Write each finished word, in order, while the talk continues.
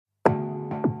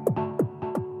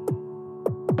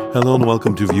Hello and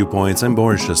welcome to Viewpoints. I'm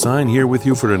Boris Chassagne here with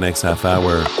you for the next half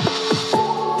hour.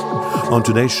 On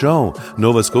today's show,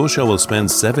 Nova Scotia will spend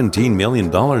 $17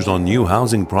 million on new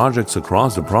housing projects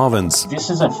across the province. This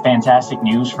is a fantastic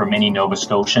news for many Nova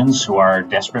Scotians who are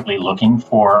desperately looking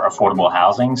for affordable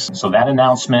housing. So that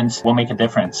announcement will make a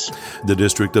difference. The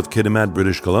District of Kitimat,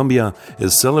 British Columbia,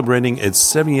 is celebrating its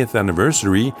 70th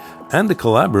anniversary and the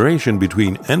collaboration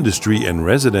between industry and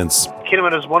residents.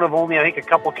 Kitimat is one of only, I think, a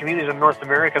couple communities in North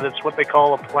America that's what they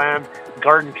call a planned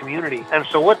garden community. And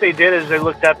so what they did is they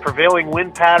looked at prevailing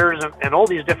wind patterns and all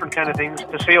these different kind of things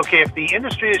to say, okay, if the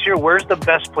industry is here, where's the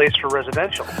best place for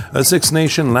residential? A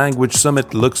Six-Nation Language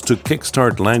Summit looks to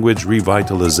kickstart language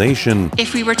revitalization.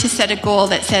 If we were to set a goal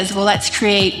that says, well, let's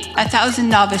create 1,000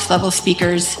 novice-level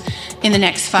speakers in the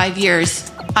next 5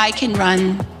 years, I can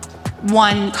run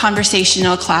one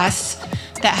conversational class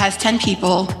that has 10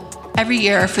 people every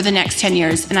year for the next 10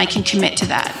 years, and I can commit to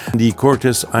that. The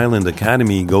Cortes Island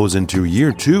Academy goes into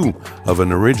year 2 of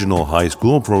an original high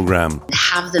school program.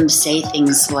 Have them say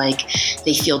things like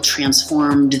they feel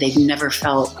transformed, they've never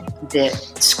felt that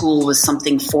school was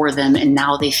something for them, and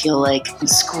now they feel like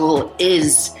school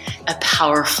is a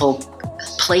powerful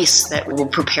place that will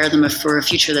prepare them for a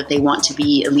future that they want to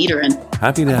be a leader in.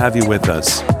 Happy to have you with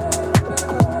us.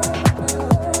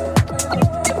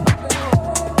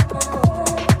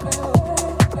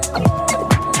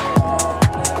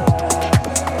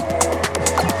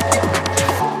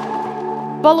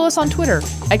 Follow us on Twitter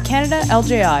at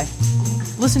CanadaLJI.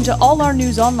 Listen to all our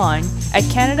news online at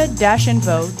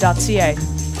canada-info.ca.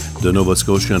 The Nova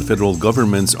Scotia and federal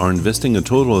governments are investing a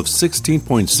total of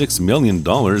 $16.6 million in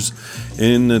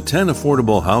 10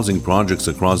 affordable housing projects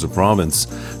across the province.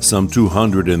 Some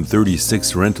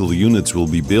 236 rental units will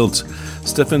be built.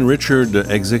 Stephen Richard, the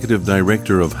Executive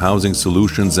Director of Housing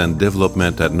Solutions and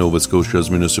Development at Nova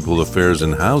Scotia's Municipal Affairs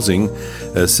and Housing,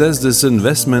 says this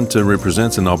investment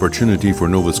represents an opportunity for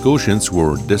Nova Scotians who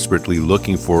are desperately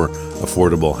looking for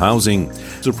affordable housing.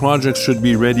 The projects should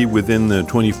be ready within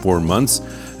 24 months.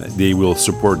 They will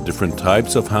support different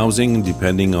types of housing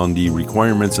depending on the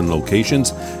requirements and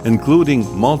locations, including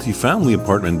multi-family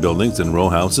apartment buildings and row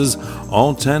houses.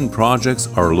 All 10 projects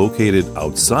are located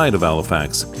outside of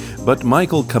Halifax. But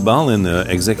Michael Cabalin,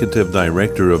 Executive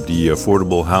Director of the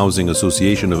Affordable Housing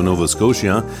Association of Nova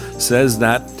Scotia, says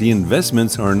that the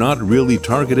investments are not really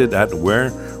targeted at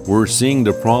where we're seeing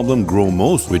the problem grow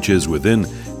most, which is within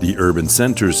the urban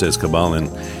centers, says Cabalin.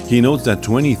 He notes that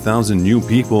 20,000 new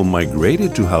people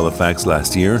migrated to Halifax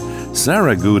last year.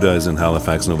 Sara Gouda is in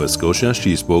Halifax, Nova Scotia.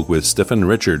 She spoke with Stephen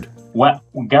Richard. What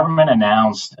government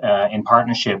announced in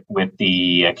partnership with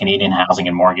the Canadian Housing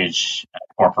and Mortgage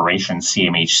Corporation,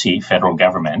 CMHC, federal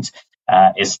government,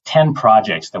 is 10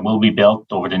 projects that will be built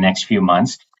over the next few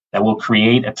months that will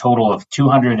create a total of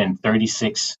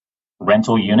 236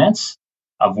 rental units,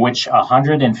 of which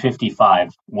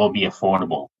 155 will be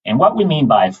affordable. And what we mean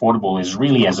by affordable is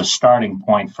really as a starting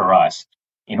point for us.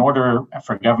 In order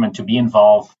for government to be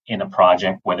involved in a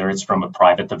project, whether it's from a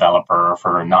private developer or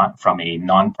from a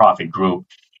nonprofit group,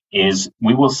 is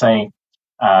we will say,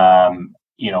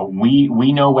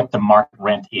 we know what the market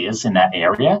rent is in that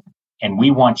area, and we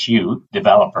want you,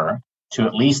 developer, to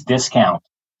at least discount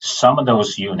some of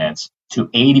those units to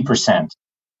 80%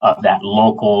 of that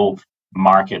local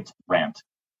market rent.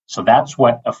 So that's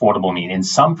what affordable means. In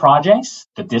some projects,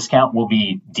 the discount will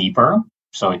be deeper.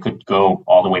 So it could go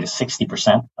all the way to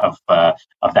 60% of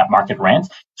that market rent.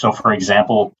 So, for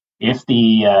example, if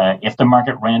the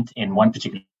market rent in one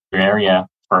particular area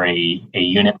for a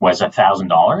unit was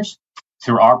 $1,000,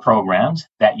 through our programs,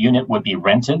 that unit would be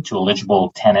rented to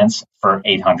eligible tenants for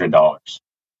 $800.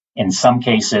 In some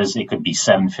cases, it could be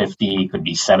 $750, it could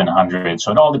be $700.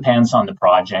 So it all depends on the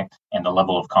project and the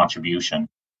level of contribution.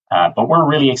 But we're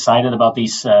really excited about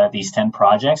these 10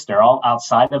 projects. They're all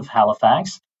outside of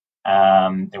Halifax.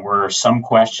 There were some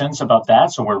questions about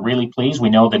that, so we're really pleased.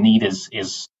 We know the need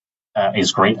is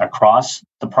great across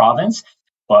the province,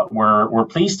 but we're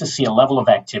pleased to see a level of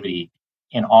activity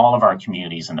in all of our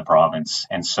communities in the province.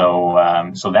 And so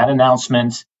that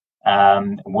announcement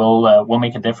will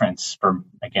make a difference for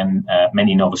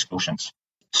many Nova Scotians.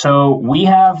 So we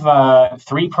have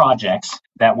 3 projects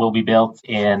that will be built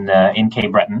in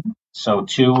Cape Breton. So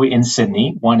 2 in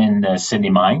Sydney, 1 in Sydney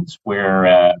Mines, where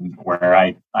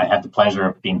I had the pleasure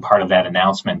of being part of that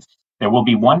announcement. There will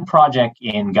be 1 project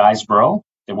in Guysborough.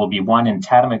 There will be 1 in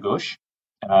Tatamagouche,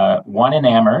 1 in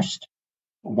Amherst,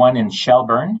 1 in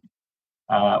Shelburne,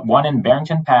 1 in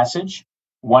Barrington Passage,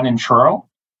 1 in Truro,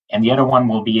 and the other one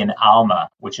will be in Alma,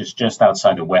 which is just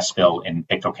outside of Westville in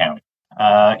Pictou County.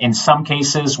 In some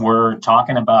cases, we're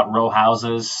talking about row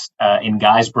houses. In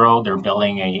Guysborough, they're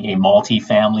building a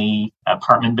multi-family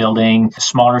apartment building,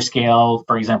 smaller scale,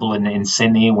 for example, in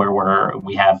Sydney, where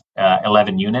we have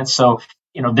 11 units. So,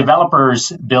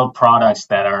 developers build products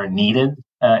that are needed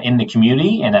in the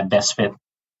community and that best fit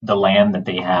the land that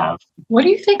they have. What do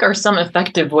you think are some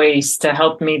effective ways to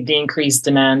help meet the increased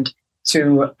demand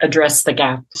to address the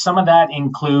gap? Some of that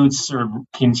includes sort of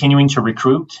continuing to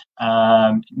recruit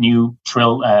new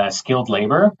skilled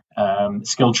labor,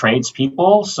 skilled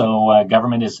tradespeople. So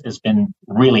government has been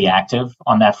really active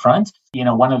on that front.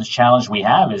 One of the challenges we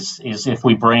have is if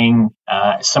we bring,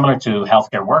 similar to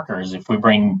healthcare workers, if we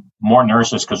bring more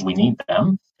nurses because we need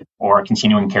them, or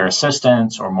continuing care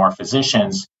assistants, or more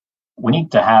physicians, we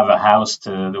need to have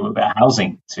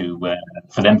housing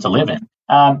for them to live in.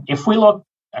 If we look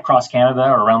across Canada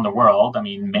or around the world,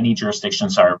 many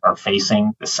jurisdictions are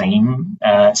facing the same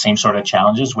sort of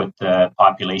challenges with the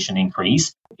population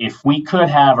increase. If we could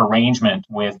have arrangement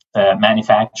with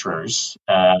manufacturers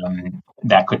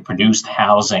that could produce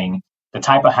housing, the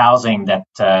type of housing that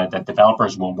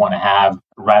developers will want to have,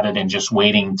 rather than just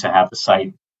waiting to have the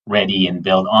site ready and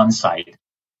build on site,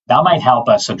 that might help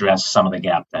us address some of the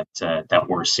gap that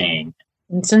we're seeing.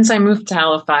 And since I moved to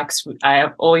Halifax, I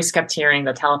have always kept hearing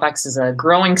that Halifax is a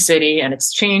growing city and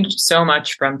it's changed so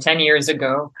much from 10 years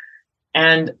ago.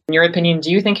 And in your opinion, do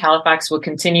you think Halifax will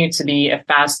continue to be a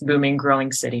fast booming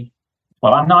growing city?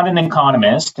 Well, I'm not an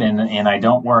economist and I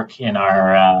don't work in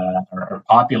our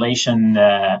population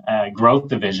growth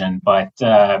division, but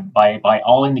by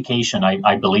all indication,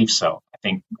 I believe so. I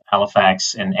think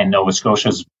Halifax and Nova Scotia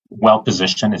is well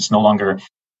positioned. It's no longer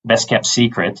best kept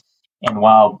secret. And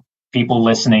while people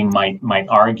listening might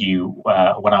argue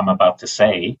what I'm about to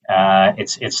say,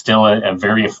 it's still a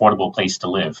very affordable place to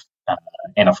live.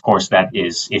 And of course, that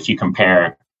is if you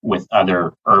compare with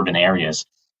other urban areas.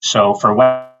 So for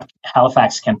what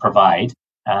Halifax can provide,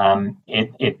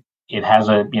 it has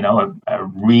a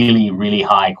really, really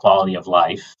high quality of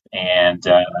life. And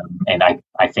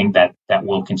I think that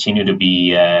will continue to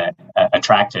be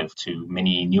attractive to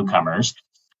many newcomers.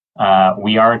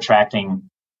 We are attracting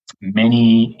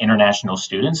many international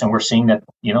students, and we're seeing that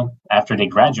after they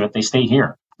graduate, they stay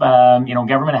here.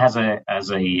 Government has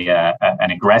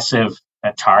an aggressive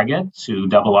target to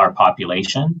double our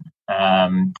population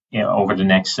over the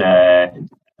next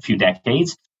few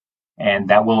decades, and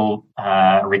that will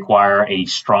require a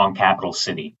strong capital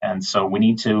city. And so we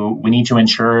need to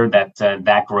ensure that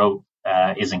that growth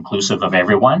is inclusive of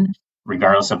everyone,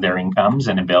 regardless of their incomes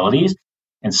and abilities.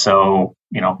 And so,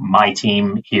 my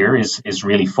team here is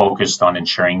really focused on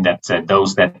ensuring that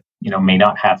those that, may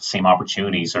not have the same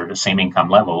opportunities or the same income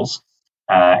levels,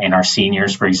 and our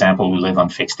seniors, for example, who live on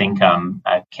fixed income,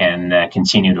 can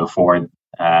continue to afford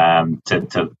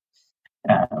to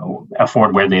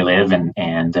afford where they live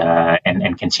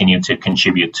and continue to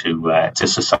contribute to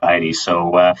society.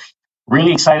 So,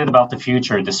 really excited about the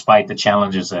future, despite the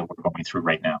challenges that we're going through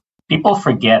right now. People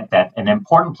forget that an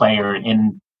important player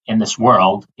in this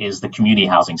world is the community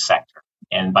housing sector.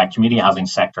 And by community housing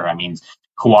sector, I mean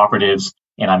cooperatives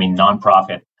and I mean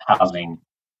nonprofit housing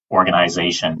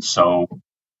organizations. So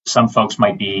some folks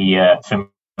might be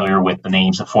familiar with the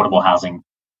names Affordable Housing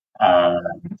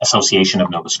Association of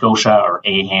Nova Scotia, or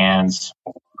AHANS,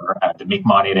 or the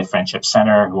Mi'kmaq Friendship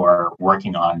Center, who are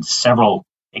working on several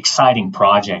exciting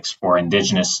projects for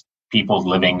Indigenous peoples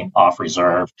living off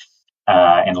reserve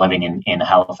and living in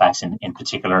Halifax in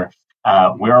particular.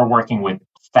 We are working with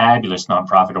fabulous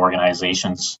nonprofit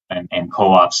organizations and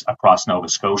co-ops across Nova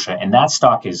Scotia, and that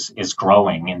stock is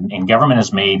growing. And government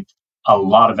has made a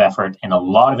lot of effort and a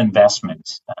lot of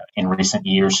investment in recent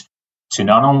years to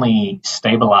not only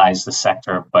stabilize the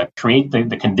sector, but create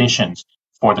the conditions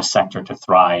for the sector to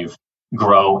thrive,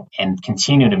 grow, and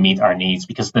continue to meet our needs.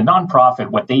 Because the nonprofit,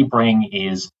 what they bring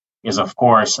is of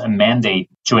course a mandate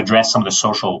to address some of the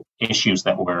social issues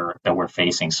that we're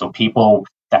facing. So people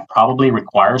that probably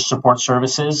require support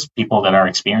services, people that are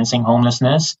experiencing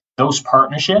homelessness, those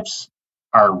partnerships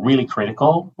are really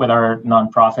critical with our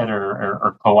nonprofit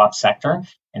or co-op sector.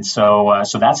 And so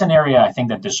that's an area I think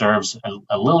that deserves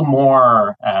a little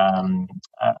more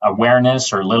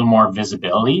awareness or a little more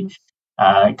visibility,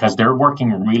 because they're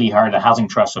working really hard. The Housing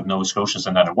Trust of Nova Scotia is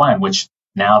another one, which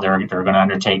now they're going to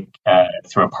undertake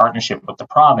through a partnership with the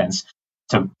province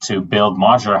to build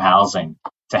modular housing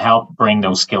to help bring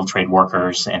those skilled trade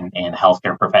workers and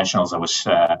healthcare professionals I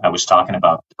was talking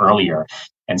about earlier.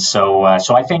 And so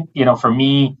I think, for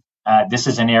me, this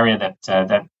is an area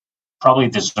that probably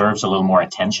deserves a little more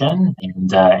attention.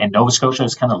 And Nova Scotia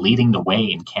is kind of leading the way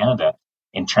in Canada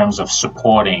in terms of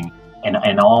supporting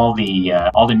and all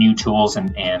the new tools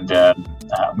and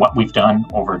what we've done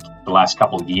over the last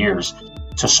couple of years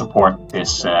to support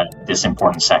this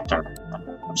important sector.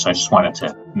 So I just wanted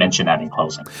to mention that in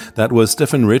closing. That was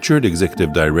Stephen Richard,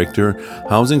 Executive Director,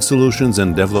 Housing Solutions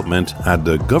and Development at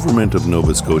the Government of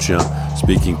Nova Scotia,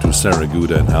 speaking to Sara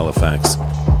Gouda in Halifax.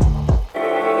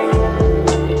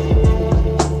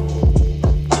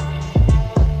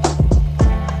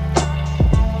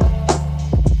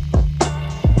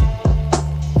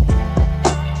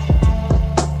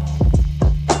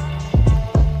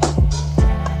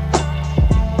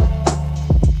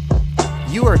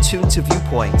 You are tuned to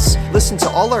Viewpoints. Listen to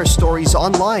all our stories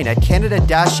online at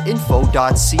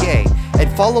canada-info.ca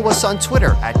and follow us on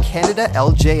Twitter at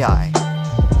CanadaLJI.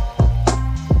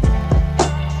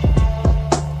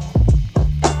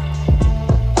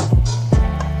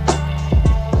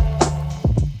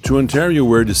 To Ontario,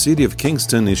 where the City of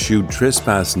Kingston issued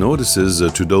trespass notices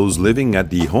to those living at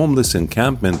the homeless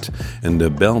encampment in the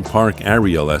Belcourt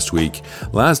area last week.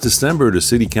 Last December, the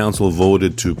City Council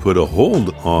voted to put a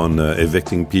hold on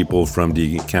evicting people from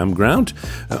the campground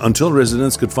until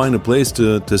residents could find a place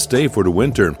to stay for the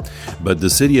winter. But the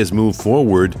city has moved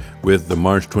forward with the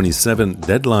March 27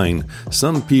 deadline.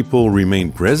 Some people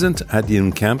remain present at the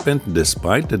encampment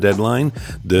despite the deadline.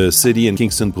 The City and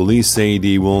Kingston Police say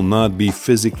they will not be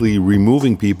physically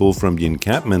removing people from the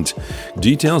encampment.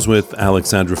 Details with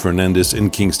Alexandra Fernandes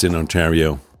in Kingston,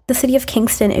 Ontario. The City of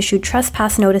Kingston issued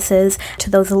trespass notices to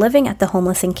those living at the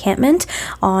homeless encampment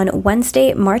on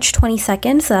Wednesday, March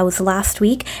 22nd, so that was last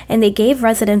week, and they gave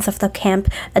residents of the camp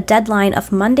a deadline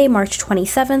of Monday, March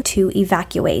 27th to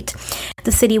evacuate.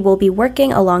 The city will be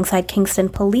working alongside Kingston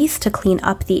Police to clean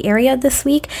up the area this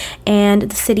week, and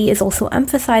the city is also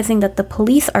emphasizing that the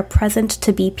police are present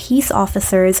to be peace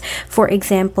officers, for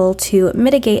example, to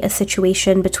mitigate a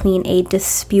situation between a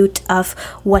dispute of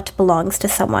what belongs to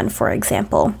someone, for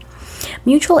example.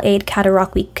 Mutual Aid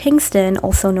Cataraqui Kingston,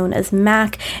 also known as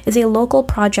MAC, is a local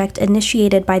project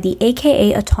initiated by the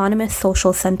AKA Autonomous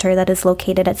Social Center that is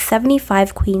located at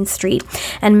 75 Queen Street,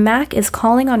 and MAC is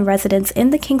calling on residents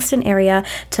in the Kingston area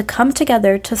to come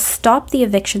together to stop the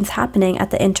evictions happening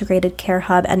at the Integrated Care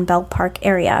Hub and Belcourt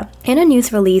area. In a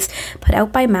news release put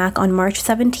out by MAC on March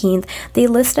 17th, they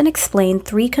list and explain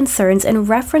 3 concerns in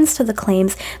reference to the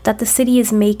claims that the city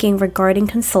is making regarding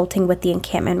consulting with the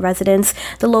encampment residents,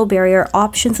 the low barrier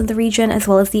options in the region, as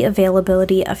well as the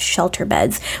availability of shelter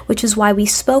beds, which is why we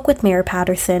spoke with Mayor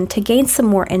Patterson to gain some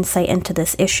more insight into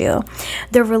this issue.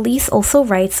 The release also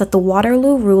writes that the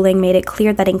Waterloo ruling made it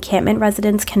clear that encampment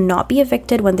residents cannot be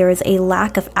evicted when there is a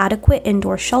lack of adequate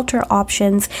indoor shelter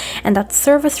options, and that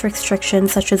service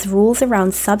restrictions such as rules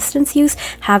around substance use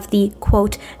have the,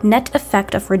 quote, net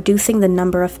effect of reducing the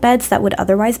number of beds that would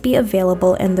otherwise be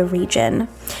available in the region.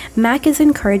 MAC is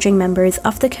encouraging members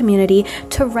of the community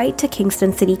to write to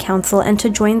Kingston City Council and to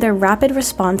join their rapid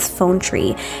response phone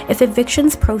tree. If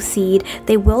evictions proceed,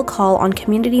 they will call on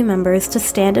community members to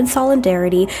stand in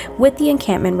solidarity with the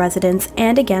encampment residents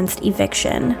and against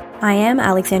eviction. I am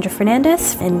Alexandra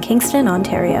Fernandes in Kingston,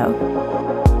 Ontario.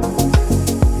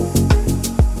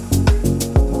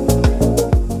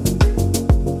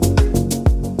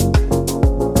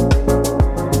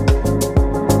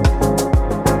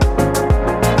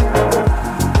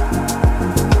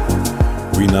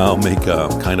 We now make a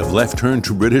kind of left turn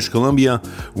to British Columbia,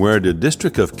 where the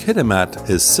District of Kitimat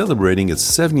is celebrating its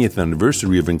 70th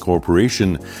anniversary of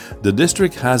incorporation. The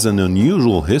district has an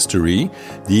unusual history.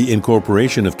 The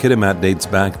incorporation of Kitimat dates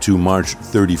back to March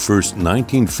 31st,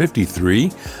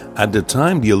 1953. At the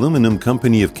time, the Aluminum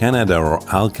Company of Canada, or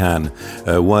Alcan,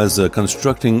 was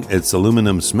constructing its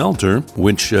aluminum smelter,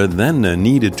 which then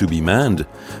needed to be manned.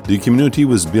 The community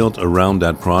was built around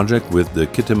that project, with the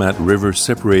Kitimat River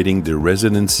separating the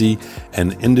residency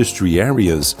and industry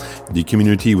areas. The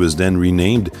community was then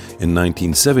renamed in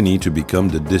 1970 to become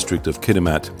the District of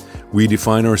Kitimat. We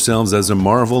define ourselves as a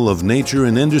marvel of nature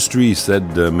and industry,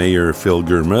 said Mayor Phil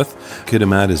Gurmuth.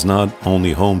 Kitimat is not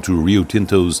only home to Rio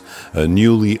Tinto's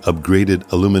newly upgraded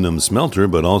aluminum smelter,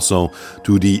 but also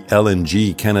to the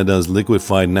LNG, Canada's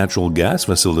liquefied natural gas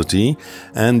facility,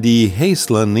 and the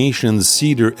Haisla Nation's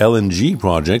Cedar LNG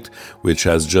project, which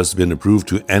has just been approved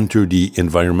to enter the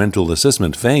environmental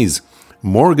assessment phase.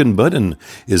 Morgyn Budden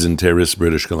is in Terrace,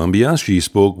 British Columbia. She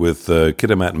spoke with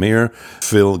Kitimat Mayor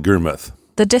Phil Gurmuth.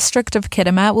 The District of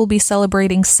Kitimat will be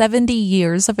celebrating 70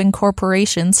 years of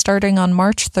incorporation starting on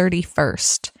March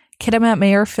 31st. Kitimat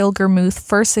Mayor Phil Gurmuth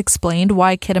first explained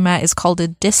why Kitimat is called a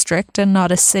district and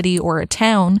not a city or a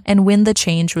town, and when the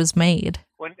change was made.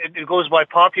 When it goes by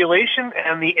population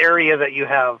and the area that you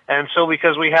have. And so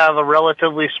because we have a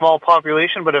relatively small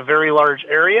population but a very large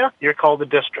area, you're called a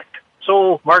district.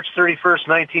 So March 31st,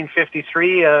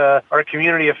 1953, our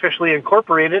community officially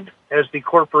incorporated as the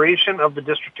Corporation of the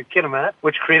District of Kitimat,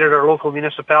 which created our local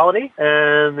municipality.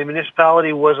 And the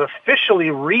municipality was officially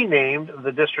renamed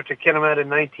the District of Kitimat in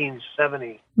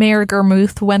 1970. Mayor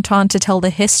Germuth went on to tell the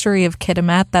history of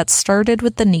Kitimat that started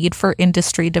with the need for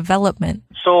industry development.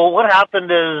 So what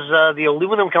happened is the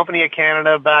Aluminum Company of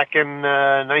Canada back in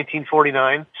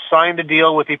 1949 signed a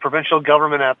deal with the provincial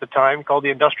government at the time called the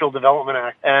Industrial Development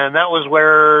Act. And that was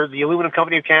where the Aluminum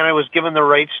Company of Canada was given the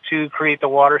rights to create the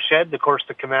watershed, the Cortes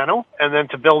Island, and then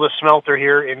to build a smelter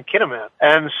here in Kitimat.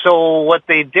 And so what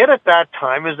they did at that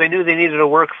time is they knew they needed a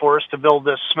workforce to build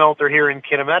this smelter here in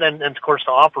Kitimat and of course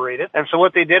to operate it. And so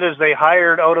what they did is they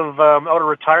hired out of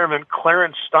retirement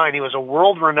Clarence Stein. He was a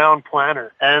world-renowned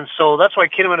planner. And so that's why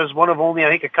Kitimat is one of only, I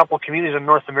think, a couple of communities in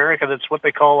North America that's what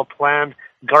they call a planned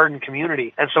garden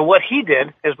community. And so what he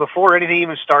did is before anything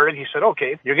even started, he said,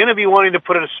 okay, you're going to be wanting to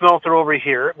put a smelter over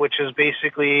here, which is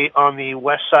basically on the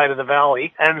west side of the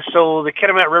valley. And so the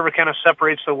Kitimat River kind of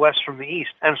separates the west from the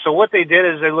east. And so what they did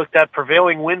is they looked at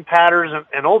prevailing wind patterns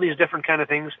and all these different kind of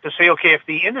things to say, okay, if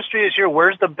the industry is here,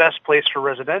 where's the best place for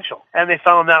residential? And they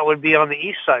found that would be on the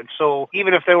east side. So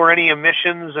even if there were any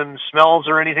emissions and smells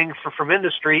or anything from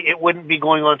industry, it wouldn't be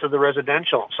going on to the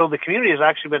residential. So the community has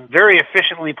actually been very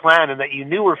efficiently planned in that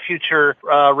you knew where future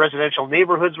residential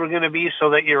neighborhoods were going to be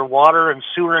so that your water and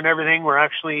sewer and everything were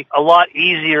actually a lot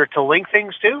easier to link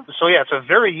things to. So yeah, it's a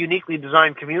very uniquely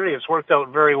designed community. It's worked out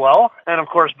very well. And of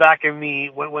course, back in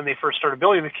when they first started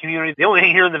building the community, the only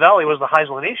thing here in the valley was the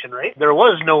Haisla Nation, right? There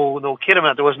was no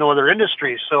Kitimat. There was no other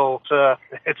industry. So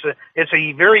it's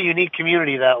a very unique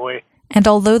community that way. And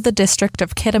although the District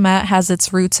of Kitimat has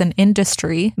its roots in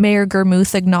industry, Mayor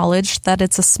Germuth acknowledged that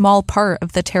it's a small part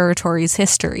of the territory's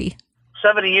history.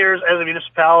 70 years as a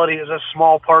municipality is a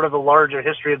small part of the larger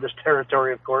history of this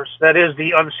territory, of course. That is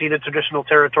the unceded traditional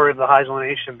territory of the Haisla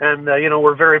Nation. And,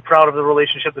 we're very proud of the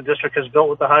relationship the district has built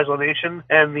with the Haisla Nation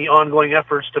and the ongoing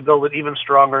efforts to build it even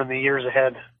stronger in the years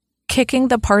ahead. Kicking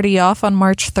the party off on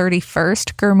March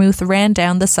 31st, Germuth ran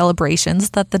down the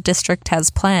celebrations that the district has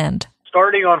planned.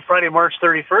 Starting on Friday, March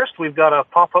 31st, we've got a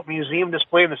pop-up museum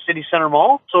display in the City Centre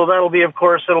Mall. So that'll be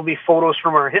photos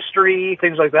from our history,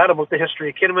 things like that, about the history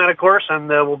of Kitimat, of course, and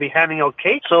we'll be handing out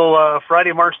cake. So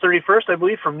Friday, March 31st, I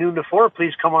believe, from noon to 4,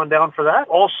 please come on down for that.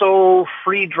 Also,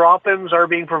 free drop-ins are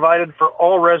being provided for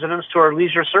all residents to our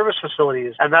leisure service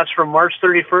facilities, and that's from March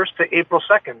 31st to April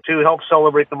 2nd to help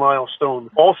celebrate the milestone.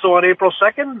 Also on April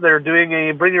 2nd, they're doing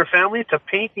a Bring Your Family to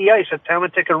Paint the Ice at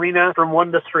Tamatik Arena from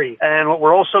 1 to 3. And what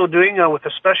we're also doing with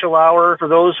a special hour for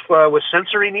those with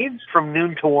sensory needs from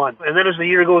noon to 1. And then as the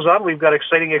year goes on, we've got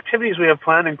exciting activities we have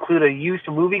planned include a youth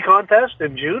movie contest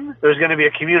in June. There's going to be a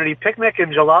community picnic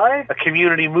in July, a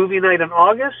community movie night in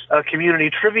August, a community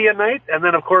trivia night, and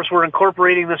then of course we're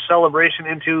incorporating this celebration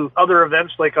into other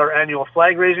events like our annual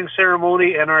flag raising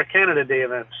ceremony and our Canada Day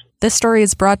events. This story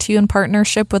is brought to you in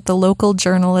partnership with the Local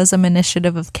Journalism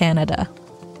Initiative of Canada.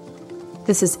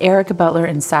 This is Erica Butler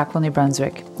in Sackville, New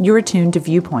Brunswick. You are tuned to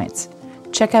Viewpoints.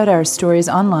 Check out our stories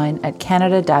online at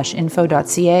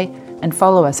canada-info.ca and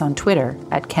follow us on Twitter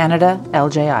at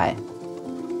CanadaLJI.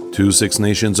 To Six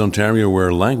Nations Ontario,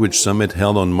 where Language Summit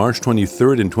held on March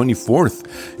 23rd and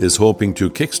 24th is hoping to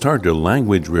kickstart the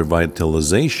language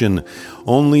revitalization.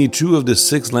 Only 2 of the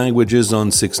 6 languages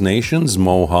on Six Nations,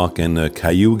 Mohawk and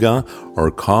Cayuga,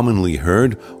 are commonly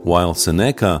heard, while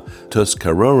Seneca,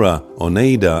 Tuscarora,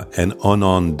 Oneida, and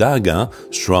Onondaga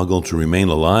struggle to remain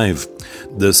alive.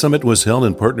 The summit was held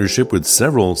in partnership with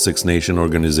several Six Nation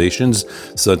organizations,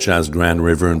 such as Grand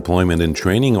River Employment and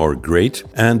Training, or GREAT,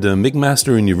 and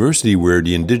McMaster University, where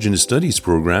the Indigenous Studies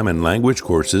program and language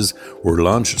courses were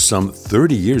launched some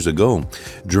 30 years ago.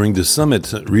 During the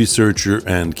summit, researcher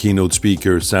and keynote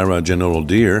speaker Sara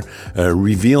Gouda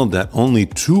revealed that only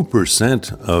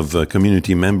 2% of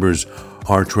community members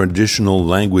are traditional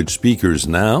language speakers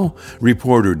now.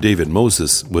 Reporter David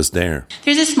Moses was there.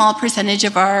 There's a small percentage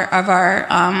of our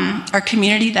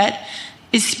community that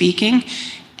is speaking,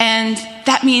 and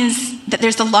that means that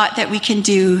there's a lot that we can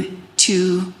do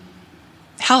to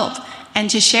help and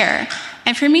to share.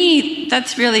 And for me,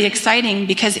 that's really exciting,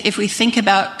 because if we think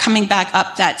about coming back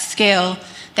up that scale,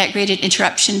 that graded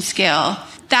interruption scale,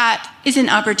 that is an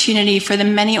opportunity for the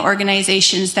many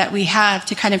organizations that we have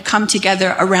to kind of come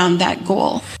together around that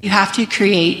goal. You have to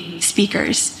create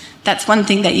speakers. That's one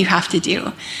thing that you have to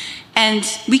do. And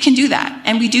we can do that,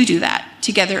 and we do that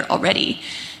together already.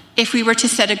 if we were to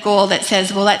set a goal that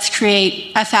says, well, let's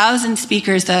create 1,000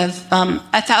 speakers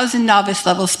 1,000 novice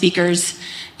level speakers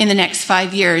in the next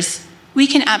 5 years, we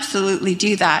can absolutely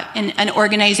do that. And an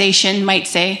organization might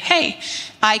say, hey,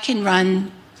 I can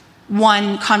run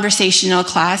one conversational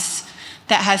class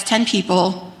that has 10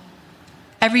 people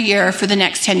every year for the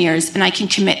next 10 years, and I can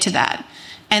commit to that.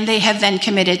 And they have then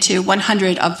committed to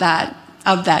 100 of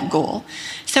that goal.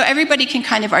 So everybody can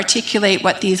kind of articulate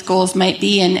what these goals might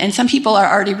be, and some people are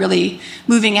already really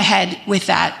moving ahead with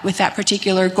that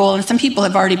particular goal, and some people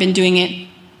have already been doing it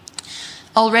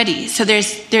already. So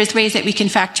there's ways that we can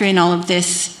factor in all of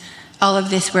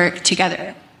this work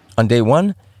together. On day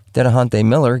one, Denahante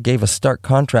Miller gave a stark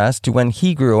contrast to when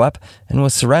he grew up and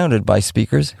was surrounded by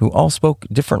speakers who all spoke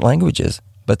different languages,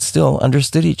 but still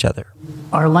understood each other.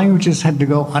 Our languages had to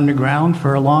go underground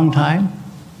for a long time.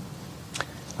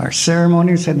 Our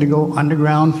ceremonies had to go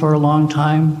underground for a long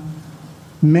time.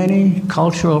 Many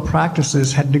cultural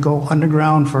practices had to go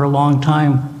underground for a long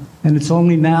time. And it's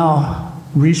only now,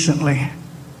 recently,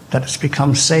 that it's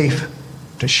become safe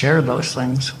to share those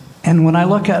things. And when I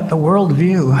look at the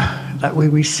worldview that we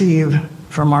receive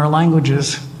from our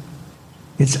languages,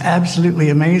 it's absolutely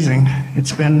amazing.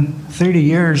 It's been 30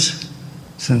 years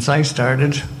since I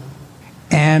started,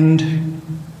 and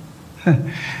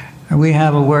we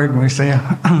have a word when we say,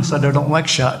 so they don't work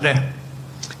shot there.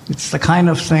 It's the kind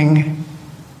of thing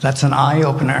that's an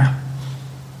eye-opener.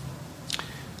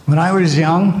 When I was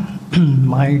young,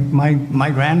 my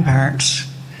grandparents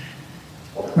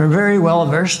were very well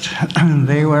versed.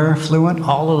 They were fluent.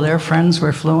 All of their friends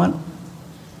were fluent.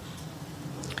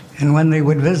 And when they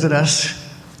would visit us,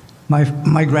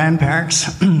 my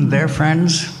grandparents, their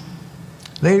friends,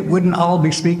 they wouldn't all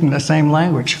be speaking the same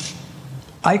language.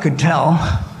 I could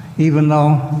tell, even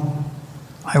though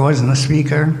I wasn't a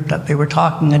speaker, that they were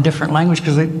talking a different language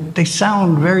because they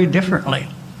sound very differently,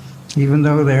 even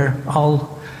though they're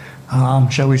all,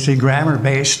 shall we say,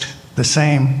 grammar-based, the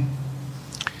same.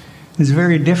 It's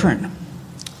very different,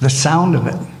 the sound of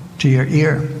it to your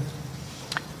ear.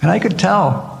 And I could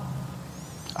tell,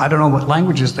 I don't know what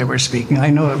languages they were speaking.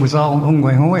 I know it was all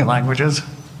Ungwe languages,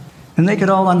 and they could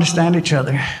all understand each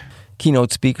other.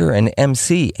 Keynote speaker and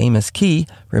MC Amos Key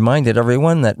reminded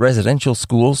everyone that residential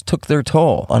schools took their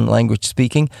toll on language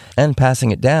speaking and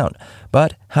passing it down,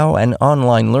 but how an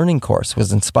online learning course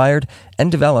was inspired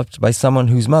and developed by someone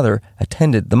whose mother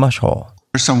attended the mush hole.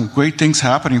 There's some great things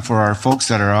happening for our folks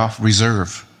that are off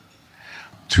reserve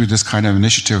through this kind of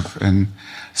initiative, and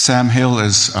Sam Hill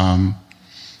is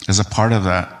a part of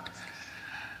that.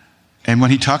 And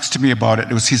when he talks to me about it,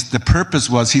 the purpose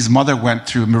was his mother went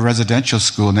through a residential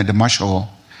school in the mush hole,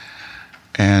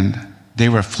 and they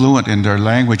were fluent in their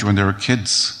language when they were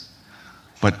kids,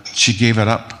 but she gave it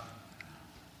up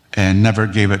and never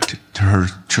gave it to her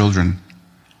children.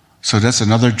 So that's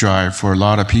another drive for a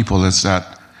lot of people, is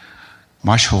that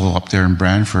mush hole up there in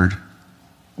Brantford,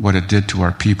 what it did to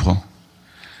our people.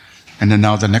 And then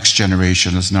now the next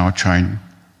generation is now trying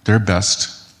their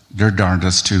best, their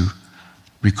darndest to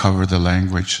recover the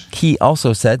language. He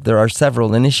also said there are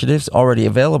several initiatives already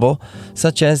available,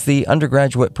 such as the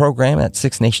undergraduate program at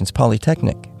Six Nations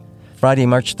Polytechnic. Friday,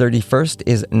 March 31st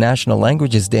is National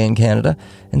Languages Day in Canada,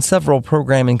 and several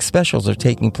programming specials are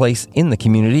taking place in the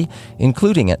community,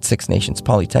 including at Six Nations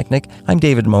Polytechnic. I'm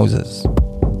David Moses.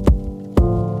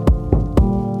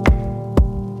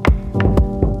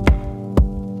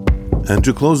 And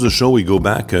to close the show, we go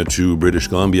back to British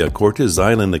Columbia. Cortes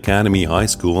Island Academy High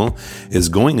School is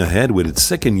going ahead with its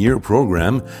second-year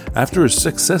program after a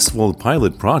successful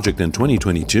pilot project in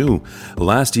 2022.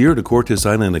 Last year, the Cortes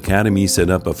Island Academy set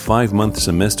up a 5-month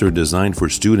semester designed for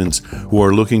students who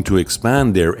are looking to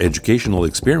expand their educational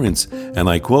experience, and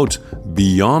I quote,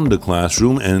 beyond the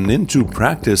classroom and into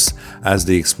practice as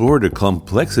they explore the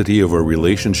complexity of our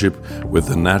relationship with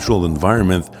the natural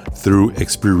environment through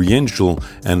experiential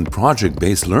and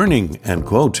project-based learning, end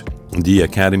quote. The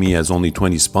Academy has only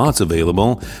 20 spots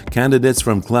available. Candidates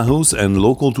from Clahous and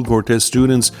local to Cortes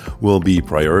students will be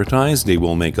prioritized. They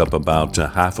will make up about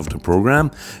half of the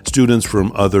program. Students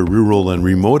from other rural and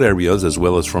remote areas, as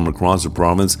well as from across the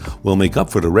province, will make up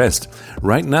for the rest.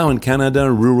 Right now in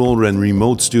Canada, rural and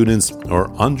remote students are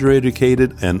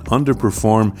undereducated and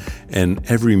underperform in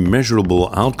every measurable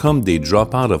outcome. They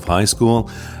drop out of high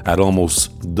school at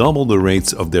almost double the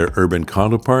rates of their urban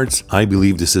counterparts. I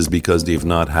believe this is because they've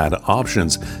not had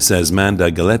options, says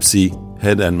Manda Galepsi,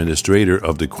 head administrator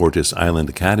of the Cortes Island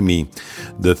Academy.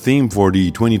 The theme for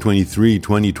the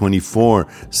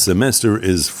 2023-2024 semester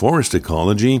is forest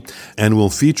ecology and will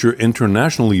feature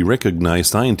internationally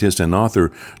recognized scientist and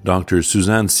author Dr.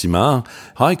 Suzanne Simard,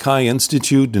 Haikai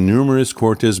Institute, and numerous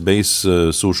Cortes-based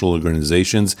social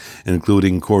organizations,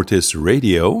 including Cortes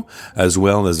Radio, as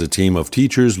well as a team of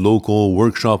teachers, local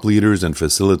workshop leaders, and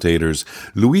facilitators.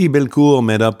 Louis Belcourt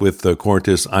met up with the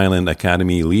Cortes Island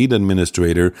Academy lead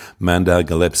administrator, Manda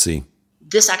Galepsi.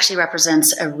 This actually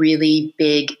represents a really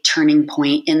big turning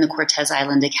point in the Cortes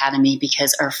Island Academy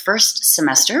because our first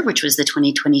semester, which was the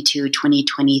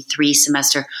 2022-2023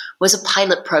 semester, was a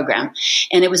pilot program.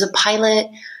 And it was a pilot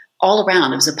all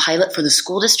around. It was a pilot for the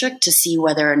school district to see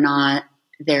whether or not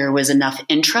there was enough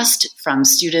interest from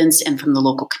students and from the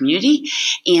local community.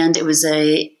 And it was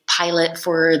a pilot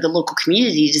for the local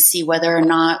community to see whether or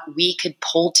not we could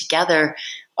pull together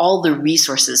all the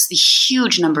resources, the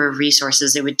huge number of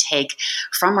resources it would take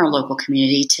from our local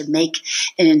community to make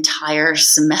an entire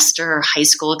semester or high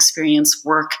school experience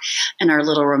work in our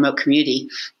little remote community.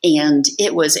 And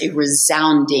it was a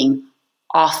resounding,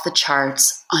 off the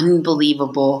charts,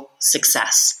 unbelievable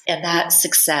success. And that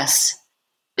success,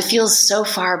 it feels so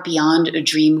far beyond a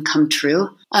dream come true.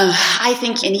 I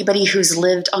think anybody who's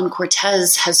lived on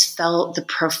Cortes has felt the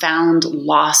profound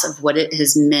loss of what it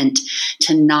has meant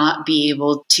to not be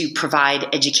able to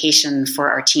provide education for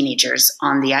our teenagers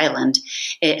on the island.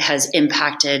 It has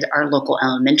impacted our local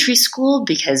elementary school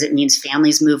because it means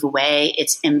families move away.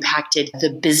 It's impacted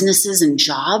the businesses and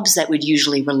jobs that would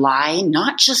usually rely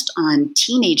not just on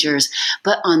teenagers,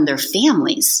 but on their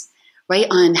families. Right,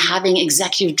 on having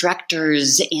executive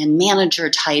directors and manager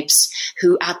types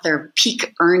who at their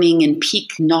peak earning and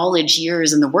peak knowledge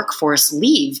years in the workforce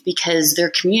leave because their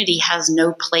community has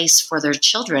no place for their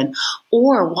children,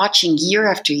 or watching year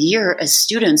after year as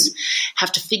students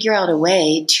have to figure out a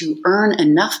way to earn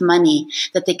enough money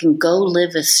that they can go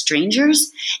live with strangers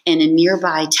in a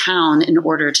nearby town in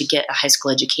order to get a high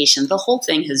school education. The whole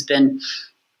thing has been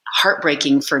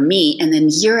heartbreaking for me. And then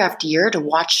year after year to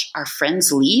watch our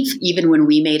friends leave, even when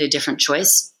we made a different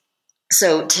choice.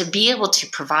 So to be able to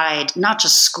provide not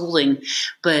just schooling,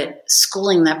 but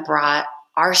schooling that brought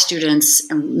our students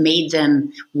and made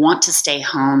them want to stay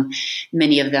home,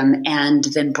 many of them, and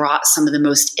then brought some of the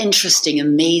most interesting,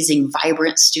 amazing,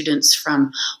 vibrant students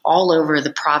from all over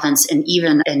the province and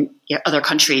even in other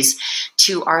countries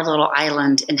to our little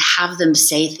island and have them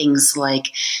say things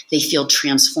like they feel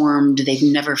transformed, they've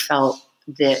never felt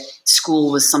that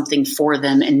school was something for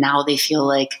them, and now they feel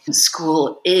like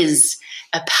school is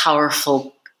a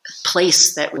powerful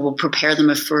place that will prepare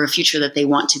them for a future that they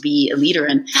want to be a leader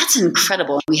in. That's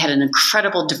incredible. We had an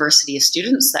incredible diversity of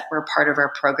students that were a part of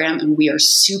our program, and we are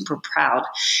super proud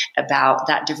about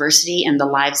that diversity and the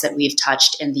lives that we've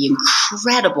touched and the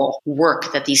incredible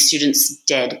work that these students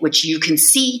did, which you can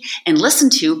see and listen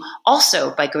to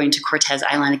also by going to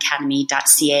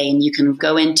cortesislandacademy.ca, and you can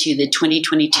go into the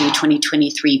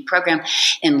 2022-2023 program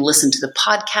and listen to the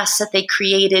podcasts that they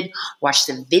created, watch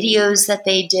the videos that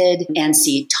they did, and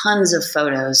see tons of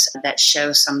photos that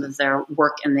show some of their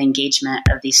work and the engagement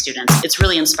of these students. It's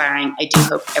really inspiring. I do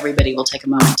hope everybody will take a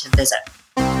moment to visit.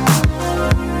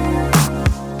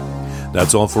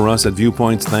 That's all for us at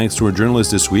Viewpoints. Thanks to our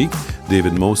journalists this week,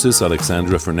 David Moses,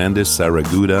 Alexandra Fernandes, Sara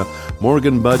Gouda,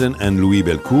 Morgyn, Budden, and Louis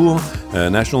Belcourt.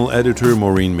 National editor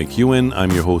Maureen McEwan.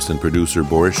 I'm your host and producer,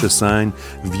 Boris Chassagne.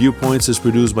 Viewpoints is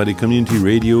produced by the Community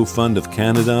Radio Fund of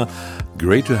Canada.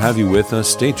 Great to have you with us.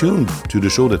 Stay tuned to the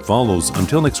show that follows.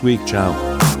 Until next week, ciao.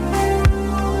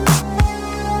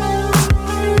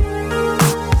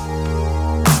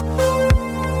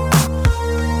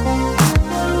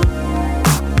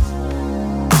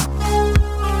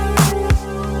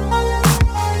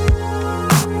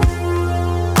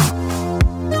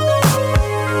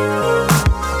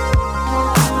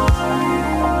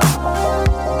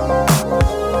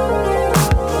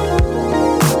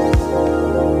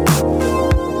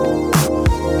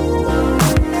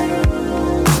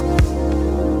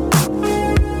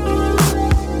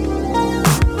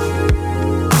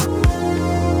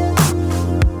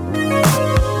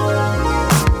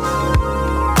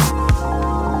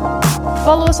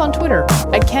 Follow us on Twitter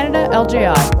at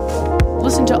CanadaLJI.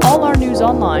 Listen to all our news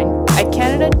online at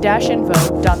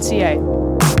canada-info.ca.